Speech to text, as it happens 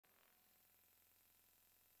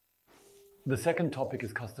The second topic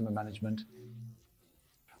is customer management.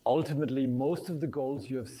 Ultimately, most of the goals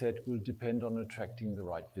you have set will depend on attracting the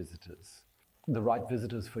right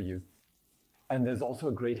visitors for you. And there's also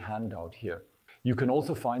a great handout here. You can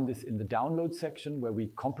also find this in the download section where we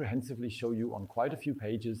comprehensively show you on quite a few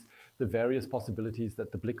pages the various possibilities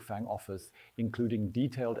that the BlickFang offers, including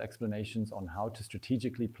detailed explanations on how to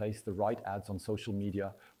strategically place the right ads on social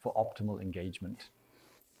media for optimal engagement.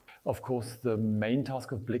 Of course, the main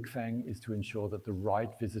task of BlickFang is to ensure that the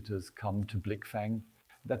right visitors come to BlickFang.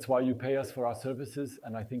 That's why you pay us for our services,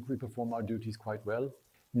 and I think we perform our duties quite well.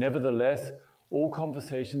 Nevertheless, all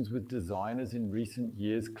conversations with designers in recent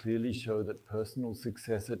years clearly show that personal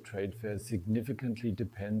success at trade fairs significantly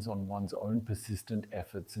depends on one's own persistent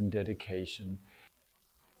efforts and dedication.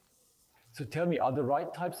 So tell me, are the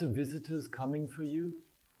right types of visitors coming for you?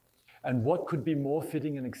 And what could be more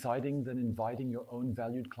fitting and exciting than inviting your own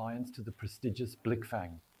valued clients to the prestigious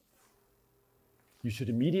BlickFang? You should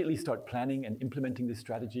immediately start planning and implementing this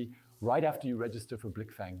strategy right after you register for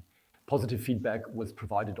BlickFang. Positive feedback was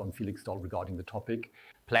provided on Felixstoll regarding the topic.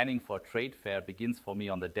 Planning for a trade fair begins for me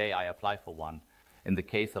on the day I apply for one. In the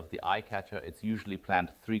case of the eye catcher, it's usually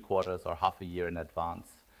planned 3/4 or half a year in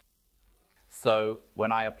advance. So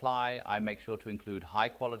when I apply, I make sure to include high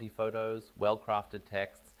quality photos, well-crafted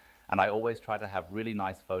texts, and I always try to have really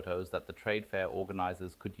nice photos that the trade fair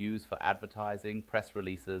organizers could use for advertising, press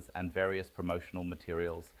releases, and various promotional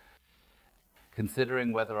materials.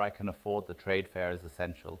 Considering whether I can afford the trade fair is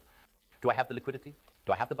essential. Do I have the liquidity?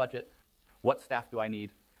 Do I have the budget? What staff do I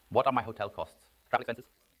need? What are my hotel costs? Travel expenses?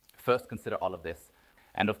 First, consider all of this.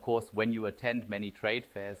 And of course, when you attend many trade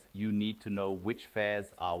fairs, you need to know which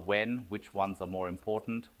fairs are when, which ones are more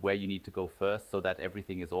important, where you need to go first so that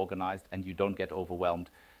everything is organized and you don't get overwhelmed,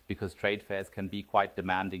 because trade fairs can be quite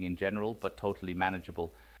demanding in general, but totally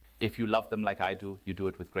manageable. If you love them like I do, you do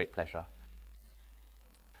it with great pleasure.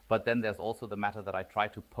 But then there's also the matter that I try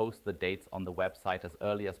to post the dates on the website as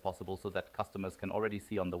early as possible so that customers can already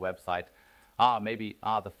see on the website,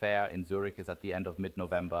 the fair in Zurich is at the end of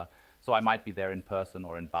mid-November, so I might be there in person,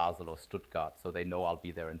 or in Basel or Stuttgart, so they know I'll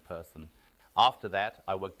be there in person. After that,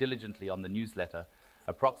 I work diligently on the newsletter.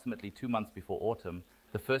 Approximately 2 months before autumn,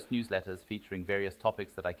 the first newsletters featuring various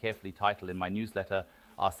topics that I carefully title in my newsletter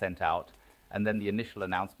are sent out, and then the initial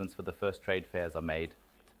announcements for the first trade fairs are made.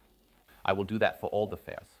 I will do that for all the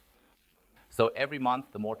fairs. So every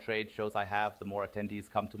month, the more trade shows I have, the more attendees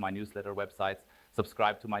come to my newsletter websites,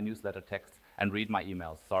 subscribe to my newsletter texts, and read my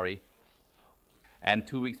emails, And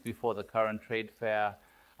 2 weeks before the current trade fair,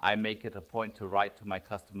 I make it a point to write to my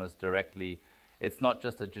customers directly. It's not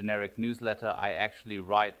just a generic newsletter, I actually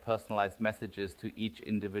write personalized messages to each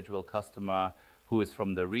individual customer who is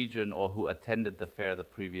from the region or who attended the fair the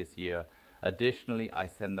previous year. Additionally, I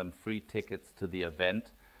send them free tickets to the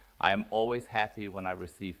event. I am always happy when I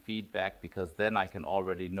receive feedback, because then I can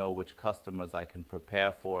already know which customers I can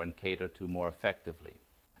prepare for and cater to more effectively.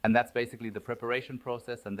 And that's basically the preparation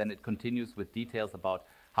process, and then it continues with details about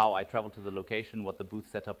how I travel to the location, what the booth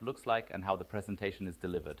setup looks like, and how the presentation is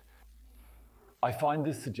delivered. I find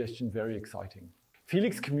this suggestion very exciting.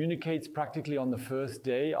 Felix communicates practically on the first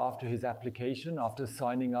day after his application, after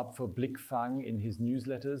signing up for BlickFang in his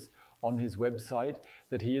newsletters on his website,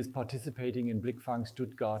 that he is participating in BlickFang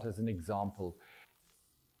Stuttgart as an example.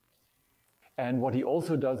 And what he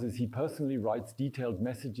also does is he personally writes detailed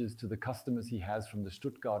messages to the customers he has from the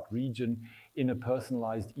Stuttgart region in a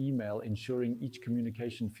personalized email, ensuring each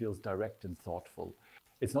communication feels direct and thoughtful.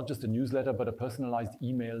 It's not just a newsletter, but a personalized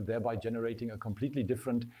email, thereby generating a completely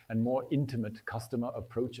different and more intimate customer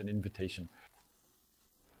approach and invitation.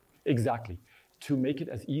 Exactly. To make it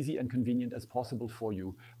as easy and convenient as possible for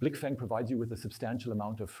you, BlickFang provides you with a substantial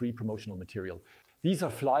amount of free promotional material. These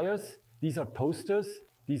are flyers, these are posters,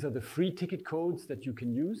 these are the free ticket codes that you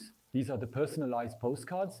can use. These are the personalized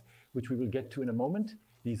postcards, which we will get to in a moment.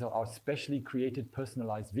 These are our specially created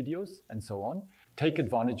personalized videos, and so on. Take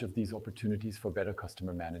advantage of these opportunities for better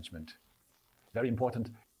customer management. Very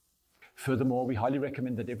important. Furthermore, we highly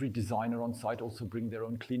recommend that every designer on site also bring their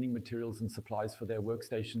own cleaning materials and supplies for their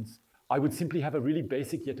workstations. I would simply have a really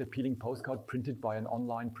basic yet appealing postcard printed by an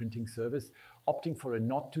online printing service, opting for a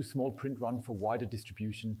not too small print run for wider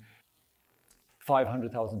distribution,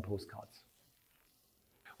 500,000 postcards.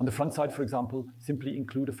 On the front side, for example, simply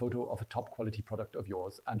include a photo of a top quality product of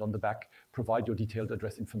yours, and on the back, provide your detailed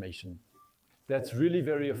address information. That's really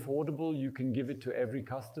very affordable. You can give it to every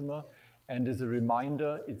customer. And as a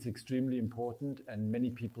reminder, it's extremely important, and many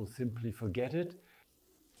people simply forget it.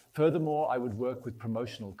 Furthermore, I would work with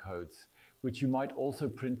promotional codes. which you might also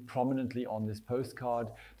print prominently on this postcard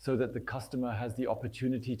so that the customer has the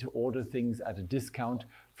opportunity to order things at a discount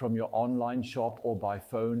from your online shop or by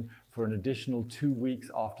phone for an additional 2 weeks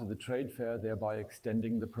after the trade fair, thereby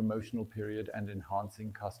extending the promotional period and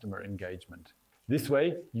enhancing customer engagement. This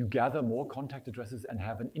way, you gather more contact addresses and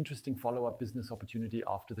have an interesting follow-up business opportunity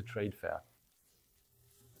after the trade fair.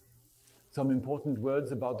 Some important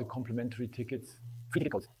words about the complimentary tickets. Free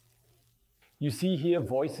ticket codes. You see here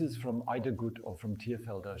voices from Eidergut or from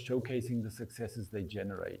Thierfelder showcasing the successes they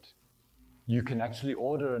generate. You can actually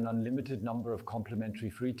order an unlimited number of complimentary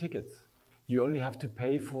free tickets. You only have to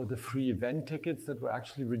pay for the free event tickets that were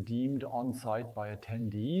actually redeemed on site by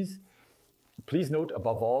attendees. Please note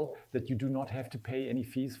above all that you do not have to pay any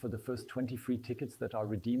fees for the first 20 free tickets that are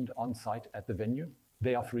redeemed on site at the venue.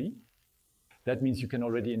 They are free. That means you can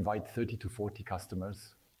already invite 30 to 40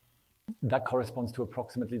 customers. That corresponds to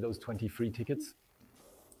approximately those 20 free tickets.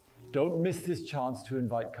 Don't miss this chance to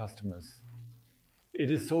invite customers.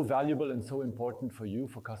 It is so valuable and so important for you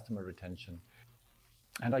for customer retention.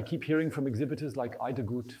 And I keep hearing from exhibitors like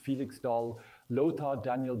Eidergut, Felix Doll, Lothar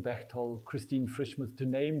Daniel Bechtold, Christine Frischmuth, to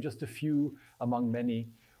name just a few among many,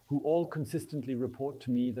 who all consistently report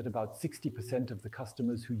to me that about 60% of the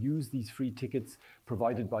customers who use these free tickets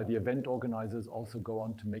provided by the event organizers also go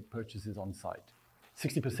on to make purchases on site.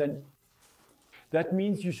 60%. That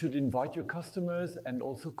means you should invite your customers and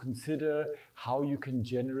also consider how you can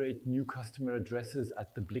generate new customer addresses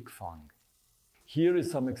at the Blickfang. Here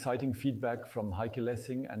is some exciting feedback from Heike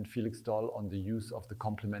Lessing and Felix Doll on the use of the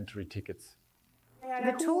complimentary tickets.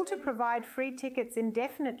 The tool to provide free tickets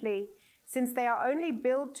indefinitely, since they are only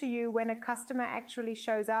billed to you when a customer actually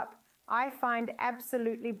shows up, I find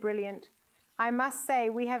absolutely brilliant. I must say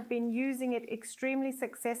we have been using it extremely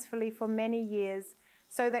successfully for many years,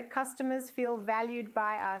 so that customers feel valued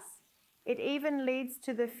by us. It even leads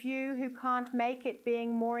to the few who can't make it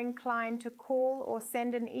being more inclined to call or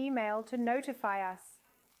send an email to notify us.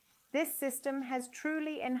 This system has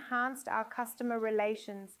truly enhanced our customer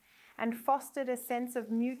relations and fostered a sense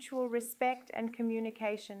of mutual respect and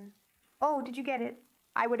communication. Oh, did you get it?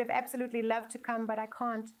 I would have absolutely loved to come, but I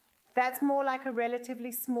can't. That's more like a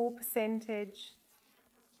relatively small percentage.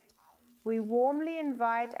 We warmly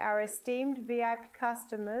invite our esteemed VIP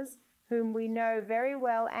customers, whom we know very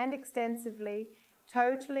well and extensively,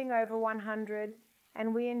 totaling over 100,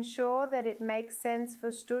 and we ensure that it makes sense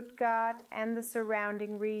for Stuttgart and the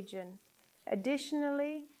surrounding region.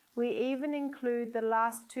 Additionally, we even include the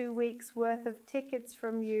last 2 weeks' worth of tickets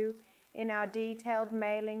from you in our detailed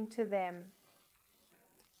mailing to them.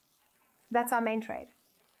 That's our main trade.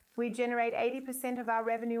 We generate 80% of our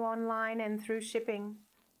revenue online and through shipping.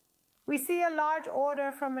 We see a large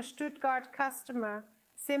order from a Stuttgart customer.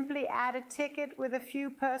 Simply add a ticket with a few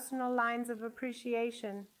personal lines of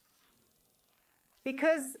appreciation.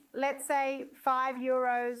 Because, let's say,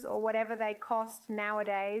 €5 or whatever they cost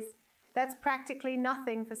nowadays, that's practically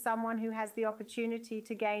nothing for someone who has the opportunity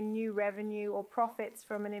to gain new revenue or profits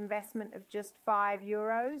from an investment of just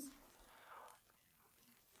 €5.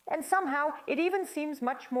 And somehow, it even seems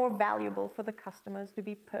much more valuable for the customers to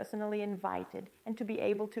be personally invited and to be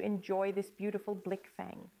able to enjoy this beautiful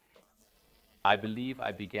Blickfang. I believe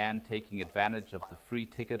I began taking advantage of the free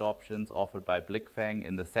ticket options offered by Blickfang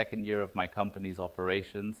in the second year of my company's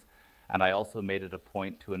operations, and I also made it a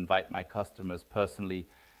point to invite my customers personally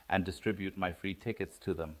and distribute my free tickets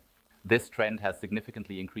to them. This trend has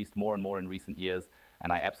significantly increased more and more in recent years,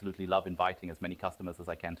 and I absolutely love inviting as many customers as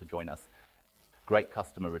I can to join us. Great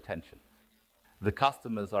customer retention. The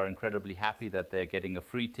customers are incredibly happy that they're getting a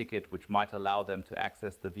free ticket which might allow them to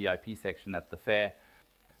access the VIP section at the fair.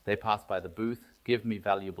 They pass by the booth, give me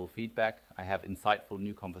valuable feedback, I have insightful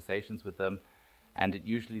new conversations with them, and it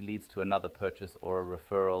usually leads to another purchase or a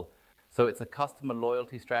referral. So it's a customer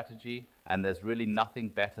loyalty strategy, and there's really nothing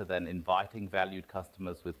better than inviting valued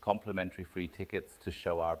customers with complimentary free tickets to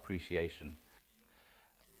show our appreciation.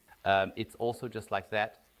 It's also just like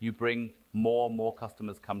that. You bring more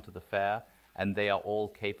customers come to the fair, and they are all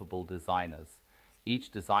capable designers. Each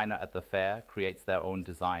designer at the fair creates their own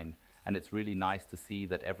design, and it's really nice to see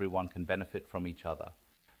that everyone can benefit from each other.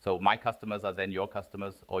 So my customers are then your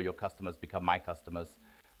customers, or your customers become my customers.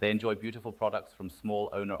 They enjoy beautiful products from small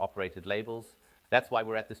owner-operated labels. That's why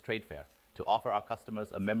we're at this trade fair, to offer our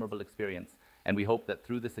customers a memorable experience, and we hope that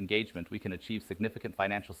through this engagement we can achieve significant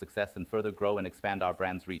financial success and further grow and expand our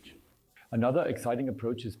brand's reach. Another exciting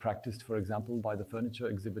approach is practiced, for example, by the furniture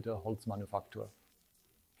exhibitor Holzmanufaktur.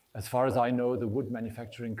 As far as I know, the wood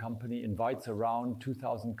manufacturing company invites around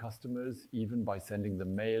 2,000 customers, even by sending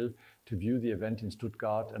them mail, to view the event in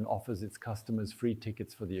Stuttgart and offers its customers free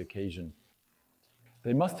tickets for the occasion.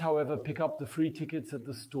 They must, however, pick up the free tickets at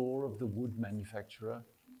the store of the wood manufacturer.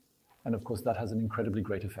 And of course, that has an incredibly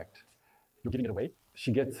great effect. You're giving it away,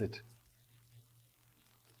 she gets it.